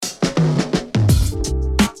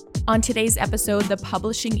On today's episode, the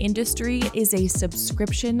publishing industry is a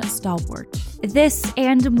subscription stalwart. This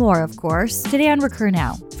and more, of course, today on Recur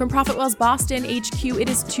Now. From ProfitWell's Boston HQ, it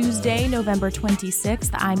is Tuesday, November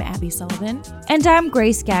 26th. I'm Abby Sullivan. And I'm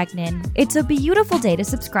Grace Gagnon. It's a beautiful day to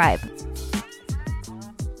subscribe.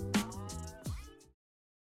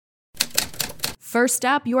 First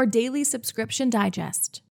up, your daily subscription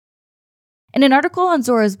digest. In an article on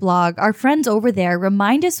Zuora's blog, our friends over there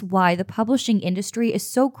remind us why the publishing industry is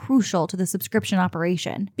so crucial to the subscription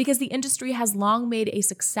operation. Because the industry has long made a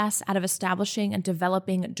success out of establishing and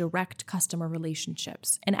developing direct customer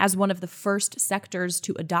relationships. And as one of the first sectors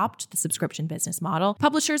to adopt the subscription business model,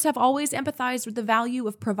 publishers have always empathized with the value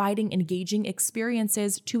of providing engaging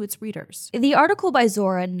experiences to its readers. The article by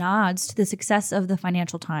Zuora nods to the success of the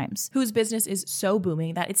Financial Times, whose business is so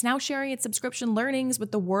booming that it's now sharing its subscription learnings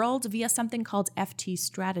with the world via something called FT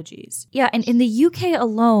Strategies. Yeah, and in the UK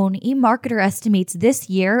alone, eMarketer estimates this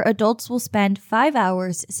year adults will spend 5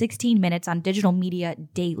 hours, 16 minutes on digital media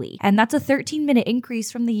daily. And that's a 13-minute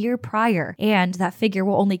increase from the year prior. And that figure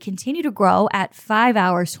will only continue to grow at 5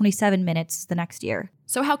 hours, 27 minutes the next year.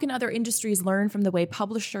 So how can other industries learn from the way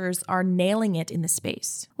publishers are nailing it in the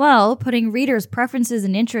space? Well, putting readers' preferences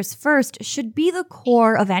and interests first should be the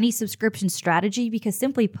core of any subscription strategy because,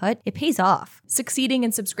 simply put, it pays off. Succeeding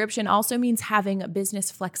in subscription also means having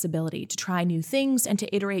business flexibility to try new things and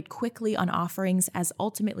to iterate quickly on offerings as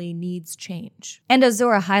ultimately needs change. And as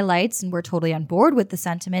Zuora highlights, and we're totally on board with the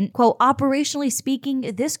sentiment, quote, operationally speaking,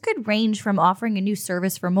 this could range from offering a new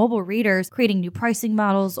service for mobile readers, creating new pricing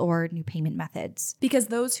models, or new payment methods. Because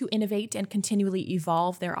those who innovate and continually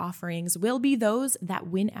evolve their offerings will be those that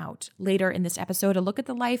win out. Later in this episode, a look at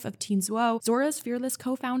the life of Tien Tzuo, Zuora's fearless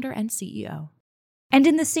co-founder and CEO. And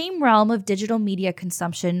in the same realm of digital media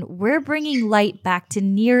consumption, we're bringing light back to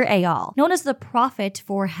Nir Eyal, known as the prophet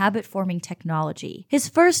for habit-forming technology. His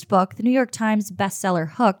first book, the New York Times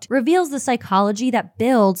bestseller Hooked, reveals the psychology that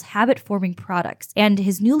builds habit-forming products. And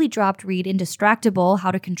his newly dropped read, Indistractable: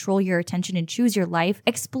 How to Control Your Attention and Choose Your Life,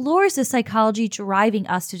 explores the psychology driving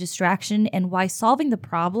us to distraction and why solving the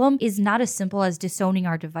problem is not as simple as disowning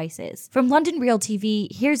our devices. From London Real TV,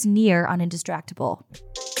 here's Nir on Indistractable.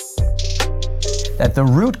 That the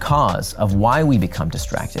root cause of why we become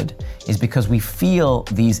distracted is because we feel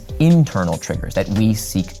these internal triggers that we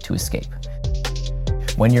seek to escape.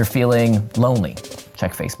 When you're feeling lonely,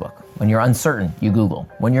 check Facebook. When you're uncertain, you Google.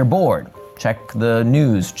 When you're bored, check the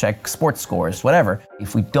news, check sports scores, whatever.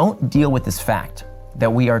 If we don't deal with this fact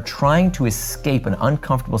that we are trying to escape an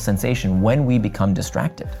uncomfortable sensation when we become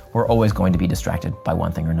distracted, we're always going to be distracted by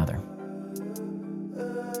one thing or another.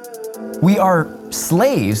 We are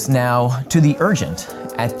slaves now to the urgent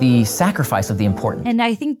at the sacrifice of the important. And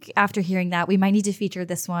I think after hearing that, we might need to feature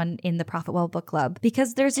this one in the ProfitWell Book Club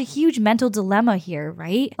because there's a huge mental dilemma here,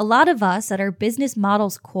 right? A lot of us at our business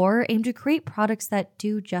model's core aim to create products that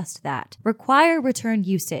do just that. Require return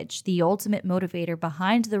usage, the ultimate motivator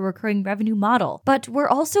behind the recurring revenue model. But we're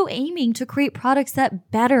also aiming to create products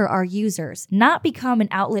that better our users, not become an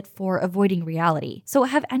outlet for avoiding reality. So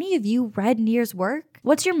have any of you read Nir's work?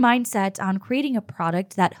 What's your mindset on creating a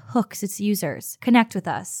product that hooks its users? Connect with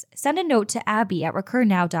us. Send a note to Abby at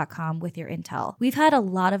recurnow.com with your intel. We've had a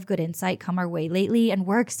lot of good insight come our way lately, and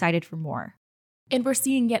we're excited for more. And we're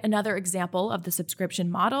seeing yet another example of the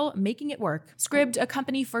subscription model making it work. Scribd, a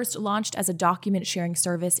company first launched as a document sharing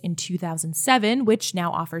service in 2007, which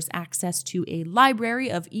now offers access to a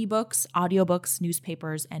library of ebooks, audiobooks,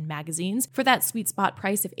 newspapers, and magazines for that sweet spot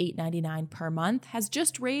price of $8.99 per month, has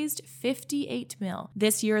just raised $58 million.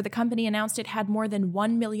 This year, the company announced it had more than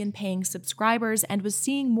 1 million paying subscribers and was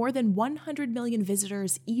seeing more than 100 million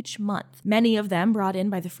visitors each month, many of them brought in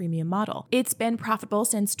by the freemium model. It's been profitable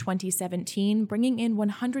since 2017, bringing in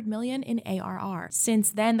 $100 million in ARR. Since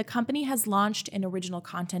then, the company has launched an original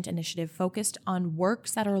content initiative focused on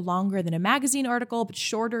works that are longer than a magazine article but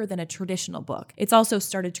shorter than a traditional book. It's also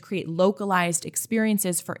started to create localized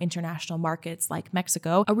experiences for international markets like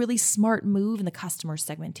Mexico, a really smart move in the customer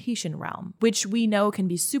segmentation realm, which we know can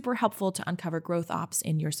be super helpful to uncover growth ops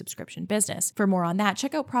in your subscription business. For more on that,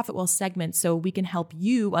 check out ProfitWell segments so we can help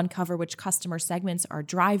you uncover which customer segments are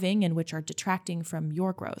driving and which are detracting from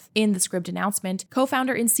your growth. In the Scribd announcement,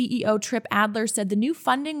 co-founder and CEO Trip Adler said the new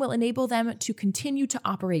funding will enable them to continue to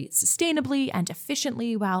operate sustainably and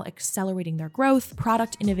efficiently while accelerating their growth,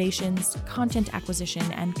 product innovations, content acquisition,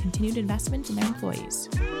 and continued investment in their employees.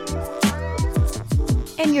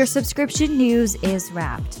 And your subscription news is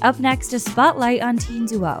wrapped. Up next, a spotlight on Tien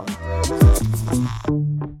Tzuo.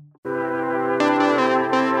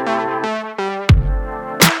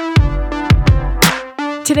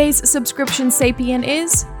 Today's subscription sapien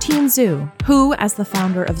is Tien Tzuo, who, as the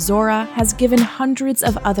founder of Zuora, has given hundreds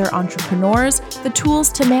of other entrepreneurs the tools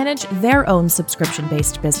to manage their own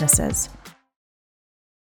subscription-based businesses.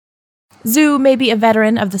 Tzuo may be a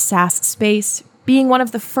veteran of the SaaS space, being one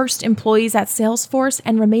of the first employees at Salesforce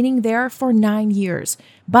and remaining there for 9 years,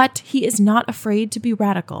 but he is not afraid to be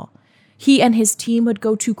radical. He and his team would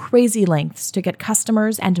go to crazy lengths to get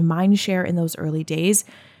customers and mindshare in those early days,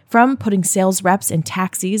 from putting sales reps in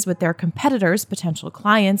taxis with their competitors' potential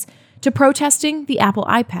clients to protesting the Apple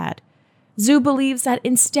iPad. Tzuo believes that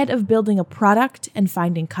instead of building a product and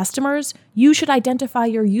finding customers, you should identify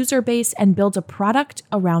your user base and build a product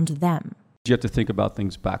around them. You have to think about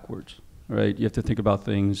things backwards, right? You have to think about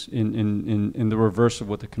things in the reverse of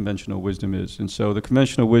what the conventional wisdom is. And so the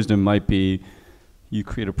conventional wisdom might be you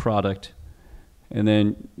create a product and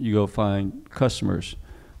then you go find customers.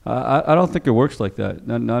 I don't think it works like that,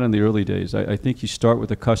 not in the early days. I think you start with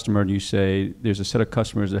a customer and you say, there's a set of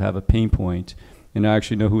customers that have a pain point and I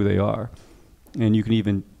actually know who they are. And you can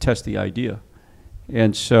even test the idea.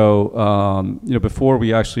 And so, before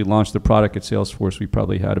we actually launched the product at Salesforce, we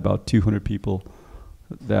probably had about 200 people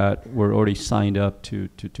that were already signed up to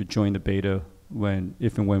join the beta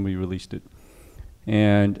if and when we released it.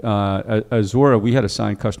 And at Zuora, we had a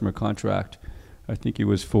signed customer contract. I think it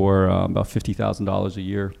was for about $50,000 a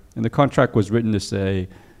year. And the contract was written to say,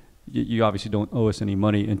 you obviously don't owe us any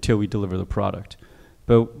money until we deliver the product.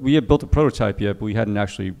 But we had built a prototype yet, but we hadn't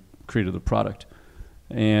actually created the product.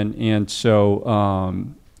 And so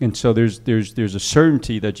there's a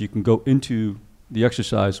certainty that you can go into the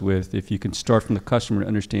exercise with if you can start from the customer and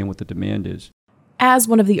understand what the demand is. As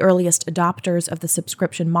one of the earliest adopters of the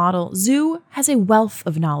subscription model, Tzuo has a wealth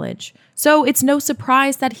of knowledge, so it's no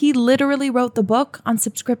surprise that he literally wrote the book on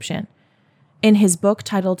subscription. In his book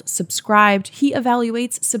titled Subscribed, he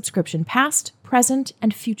evaluates subscription past, present,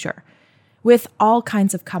 and future. With all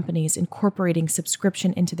kinds of companies incorporating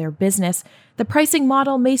subscription into their business, the pricing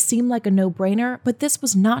model may seem like a no-brainer, but this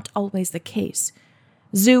was not always the case.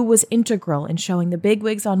 Tzuo was integral in showing the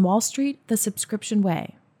bigwigs on Wall Street the subscription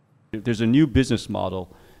way. There's a new business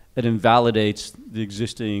model that invalidates the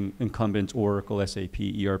existing incumbent Oracle, SAP,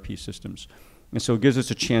 ERP systems. And so it gives us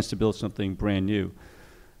a chance to build something brand new.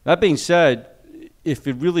 That being said, if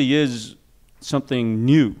it really is something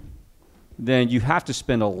new, then you have to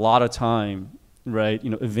spend a lot of time, right,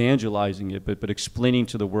 evangelizing it, but explaining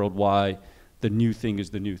to the world why the new thing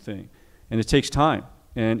is the new thing. And it takes time.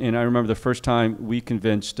 And I remember the first time we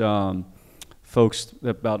convinced folks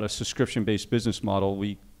about a subscription-based business model,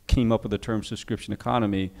 we came up with the term subscription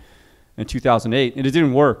economy in 2008, and it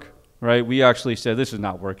didn't work, right? We actually said, this is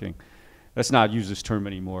not working. Let's not use this term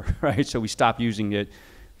anymore, right? So we stopped using it.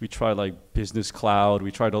 We tried like business cloud.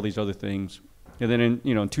 We tried all these other things. And then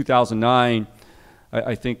in 2009,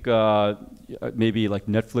 I think maybe like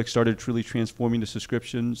Netflix started truly transforming the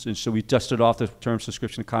subscriptions. And so we dusted off the term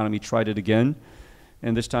subscription economy, tried it again.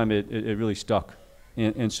 And this time it really stuck.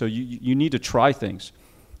 And so you need to try things.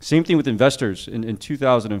 Same thing with investors. In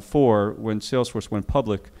 2004, when Salesforce went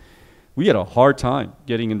public, we had a hard time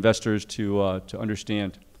getting investors to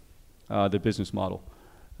understand the business model.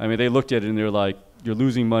 I mean, they looked at it and they're like, you're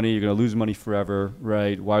losing money, you're going to lose money forever,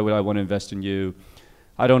 right? Why would I want to invest in you?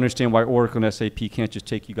 I don't understand why Oracle and SAP can't just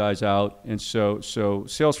take you guys out. And so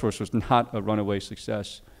Salesforce was not a runaway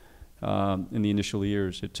success in the initial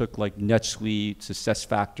years. It took like NetSuite,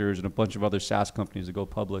 SuccessFactors, and a bunch of other SaaS companies to go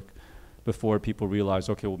public before people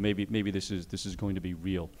realized, okay, well, maybe this is going to be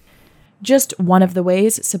real. Just one of the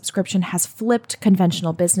ways subscription has flipped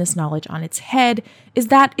conventional business knowledge on its head is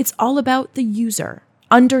that it's all about the user.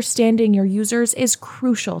 Understanding your users is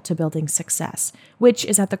crucial to building success, which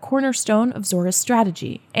is at the cornerstone of Zuora's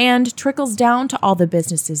strategy and trickles down to all the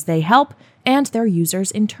businesses they help and their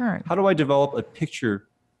users in turn. How do I develop a picture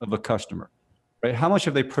of a customer, right? How much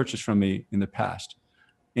have they purchased from me in the past?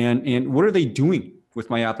 And what are they doing with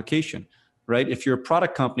my application, right? If you're a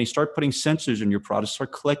product company, start putting sensors in your product,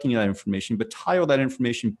 start collecting that information, but tie all that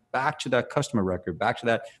information back to that customer record, back to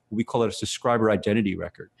that, what we call it a subscriber identity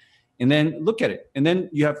record. And then look at it. And then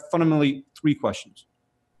you have fundamentally 3 questions.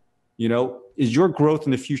 Is your growth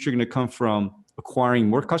in the future going to come from acquiring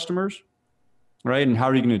more customers, right? And how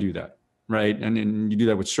are you going to do that, right? And you do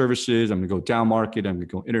that with services. I'm going to go down market. I'm going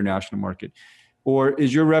to go international market. Or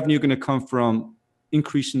is your revenue going to come from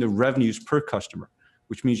increasing the revenues per customer,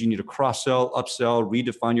 which means you need to cross-sell, upsell,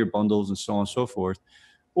 redefine your bundles, and so on and so forth?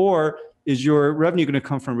 Or is your revenue going to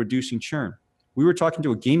come from reducing churn? We were talking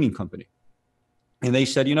to a gaming company, and they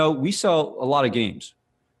said, we sell a lot of games.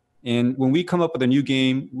 And when we come up with a new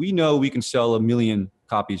game, we know we can sell 1 million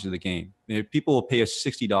copies of the game. And people will pay us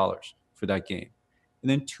 $60 for that game. And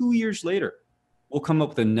then 2 years later, we'll come up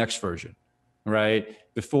with the next version, right?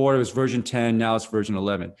 Before it was version 10, now it's version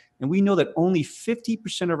 11. And we know that only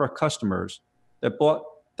 50% of our customers that bought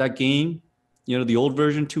that game, the old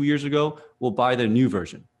version 2 years ago, will buy the new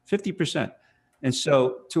version, 50%. And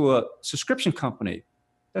so to a subscription company,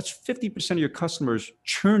 that's 50% of your customers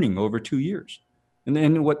churning over 2 years. And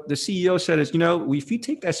then what the CEO said is, if you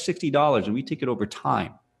take that $60 and we take it over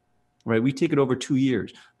time, right? We take it over 2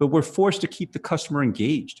 years, but we're forced to keep the customer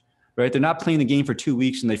engaged, right? They're not playing the game for 2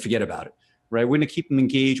 weeks and they forget about it, right? We're going to keep them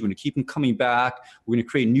engaged. We're going to keep them coming back. We're going to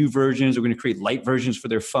create new versions. We're going to create light versions for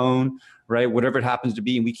their phone, right? Whatever it happens to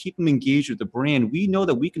be. And we keep them engaged with the brand. We know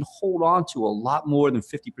that we can hold on to a lot more than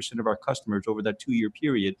 50% of our customers over that 2 year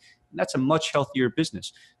period. And that's a much healthier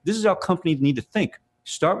business. This is how companies need to think.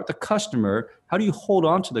 Start with the customer. How do you hold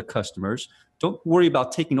on to the customers? Don't worry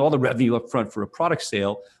about taking all the revenue up front for a product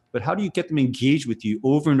sale, but how do you get them engaged with you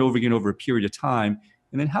over and over again over a period of time?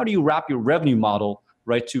 And then how do you wrap your revenue model,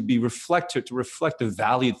 right, to reflect the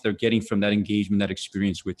value that they're getting from that engagement, that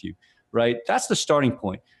experience with you, right? That's the starting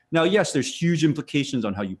point. Now, yes, there's huge implications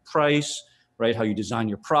on how you price, right? How you design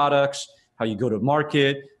your products, how you go to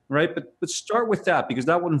market, right? But start with that, because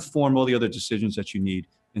that will inform all the other decisions that you need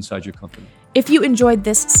inside your company. If you enjoyed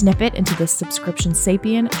this snippet into the Subscription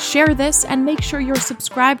Sapien, share this and make sure you're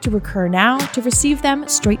subscribed to Recur Now to receive them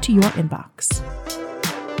straight to your inbox.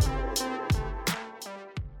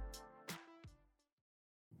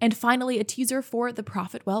 And finally, a teaser for the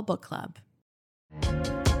Profitwell Book Club.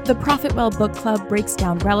 The Profitwell Book Club breaks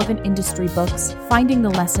down relevant industry books, finding the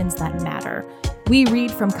lessons that matter. We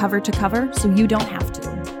read from cover to cover, so you don't have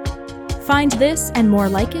to. Find this and more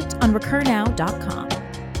like it on recurnow.com.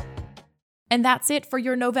 And that's it for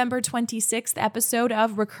your November 26th episode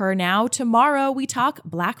of Recur Now. Tomorrow we talk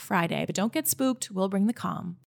Black Friday, but don't get spooked, we'll bring the calm.